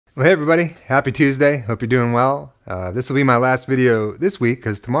Well, hey everybody, happy Tuesday. Hope you're doing well. This will be my last video this week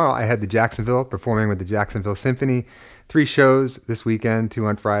because tomorrow I head to Jacksonville performing with the Jacksonville Symphony. 3 shows this weekend, 2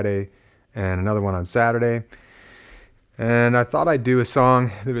 on Friday and another one on Saturday. And I thought I'd do a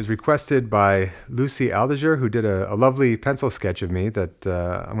song that was requested by Lucie Aldeguer, who did a lovely pencil sketch of me that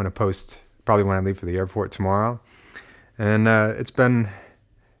I'm going to post probably when I leave for the airport tomorrow. And it's been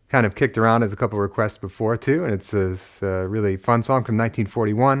kind of kicked around as a couple of requests before too, and it's a really fun song from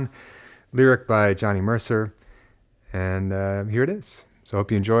 1941, lyric by Johnny Mercer, and here it is. So I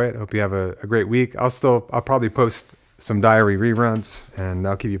hope you enjoy it. Hope you have a great week. I'll probably post some Diary reruns, and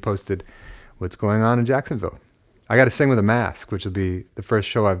I'll keep you posted what's going on in Jacksonville. I got to sing with a mask, which will be the first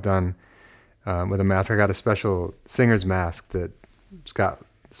show I've done with a mask. I got a special singer's mask that's got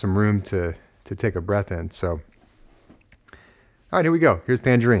some room to take a breath in. So. All right, here we go. Here's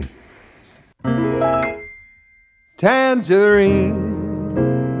Tangerine. Tangerine,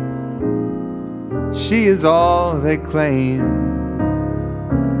 she is all they claim,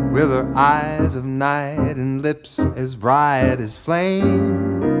 with her eyes of night and lips as bright as flame.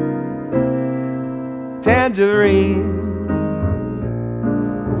 Tangerine,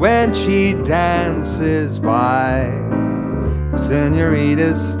 when she dances by,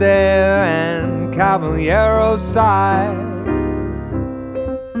 senoritas stare and caballeros sigh.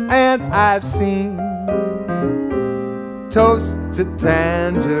 And I've seen toast to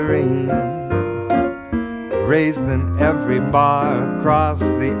Tangerine raised in every bar across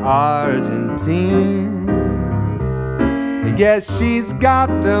the Argentine. Yes, she's got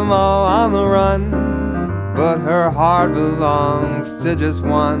them all on the run, but her heart belongs to just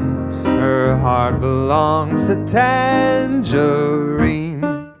one. Her heart belongs to Tangerine.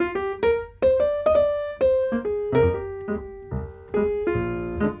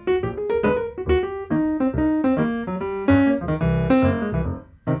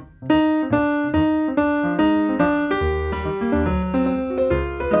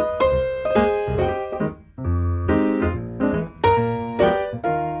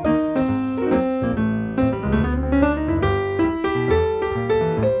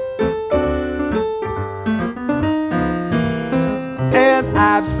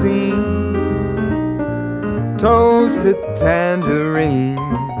 I've seen toasted Tangerine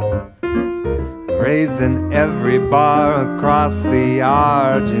raised in every bar across the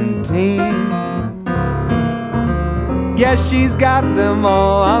Argentine. Yes, she's got them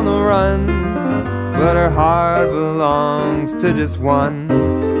all on the run, but her heart belongs to just one.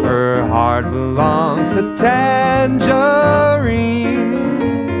 Her heart belongs to Tangerine.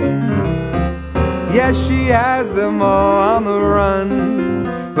 Yes, she has them all on the run,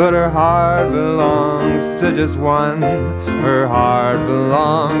 but her heart belongs to just one. Her heart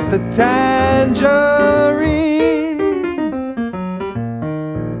belongs to Tangerine.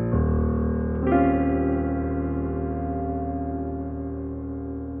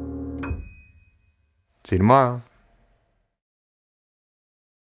 See you tomorrow.